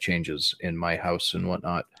life changes in my house and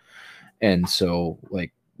whatnot. And so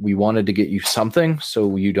like we wanted to get you something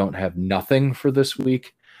so you don't have nothing for this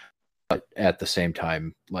week, but at the same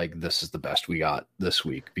time, like this is the best we got this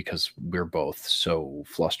week because we're both so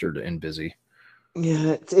flustered and busy.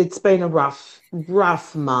 Yeah, it's been a rough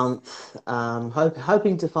month.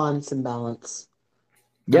 Hoping to find some balance.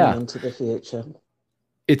 Into the future.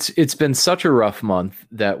 It's been such a rough month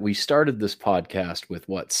that we started this podcast with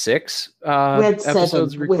what, 6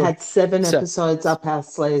 episodes? We had 7 episodes up our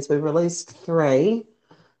sleeves. We released 3,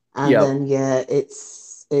 and then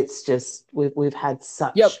it's just we've had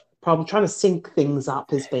such problem trying to sync things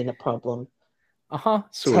up has been a problem.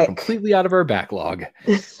 So we're completely out of our backlog.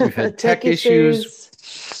 We've had tech issues.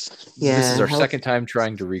 Yeah, this is our second time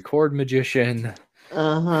trying to record Magician.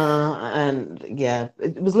 And yeah,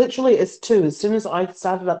 it was literally as soon as I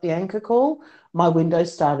started up the anchor call, my window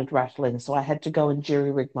started rattling, so I had to go and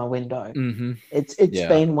jury rig my window. It's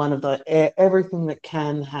been one of the everything that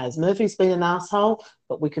can has. Murphy's been an asshole,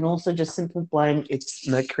 but we can also just simply blame it's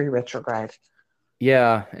Mercury retrograde.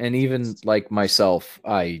 Yeah, and even like myself,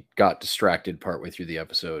 I got distracted partway through the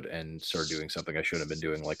episode and started doing something I shouldn't have been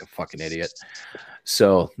doing, like a fucking idiot.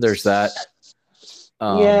 So there's that.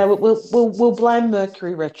 Yeah, we'll blame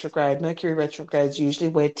Mercury retrograde. Mercury retrograde is usually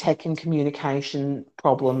where tech and communication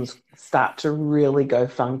problems start to really go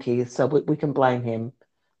funky. So we can blame him.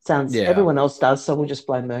 Everyone else does, so we'll just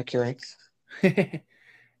blame Mercury.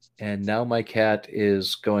 And now my cat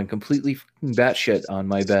is going completely batshit on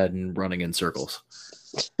my bed and running in circles.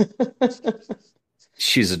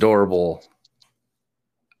 She's adorable.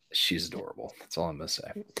 That's all I'm gonna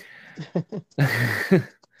say.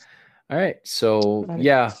 All right. So Right.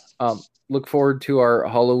 yeah, look forward to our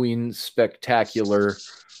Halloween spectacular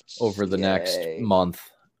over the next Yay. month.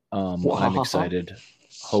 I'm Wow. excited.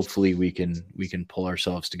 Hopefully we can pull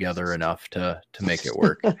ourselves together enough to make it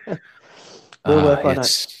work. We'll work on it.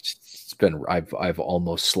 It's been I've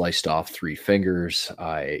almost sliced off 3 fingers.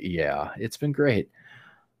 Yeah, it's been great.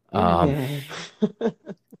 Um, Yeah.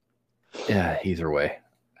 yeah, either way.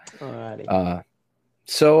 Alrighty.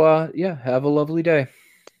 So have a lovely day.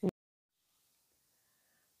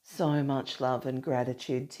 So much love and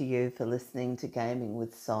gratitude to you for listening to Gaming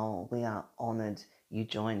with Soul. We are honoured you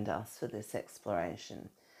joined us for this exploration.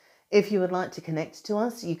 If you would like to connect to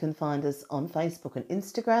us, you can find us on Facebook and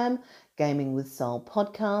Instagram, Gaming with Soul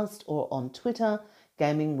Podcast, or on Twitter,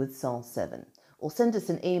 Gaming with Soul 7. Or send us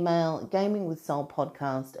an email,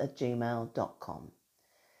 gamingwithsoulpodcast@gmail.com.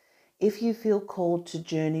 If you feel called to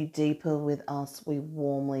journey deeper with us, we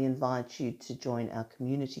warmly invite you to join our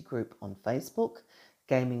community group on Facebook,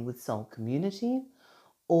 Gaming with Soul Community,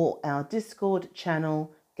 or our Discord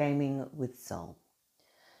channel, Gaming with Soul.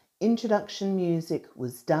 Introduction music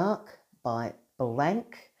was Dark by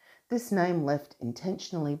Blank. This name left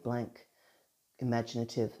intentionally blank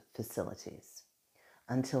imaginative facilities.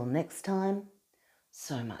 Until next time,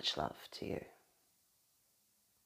 so much love to you.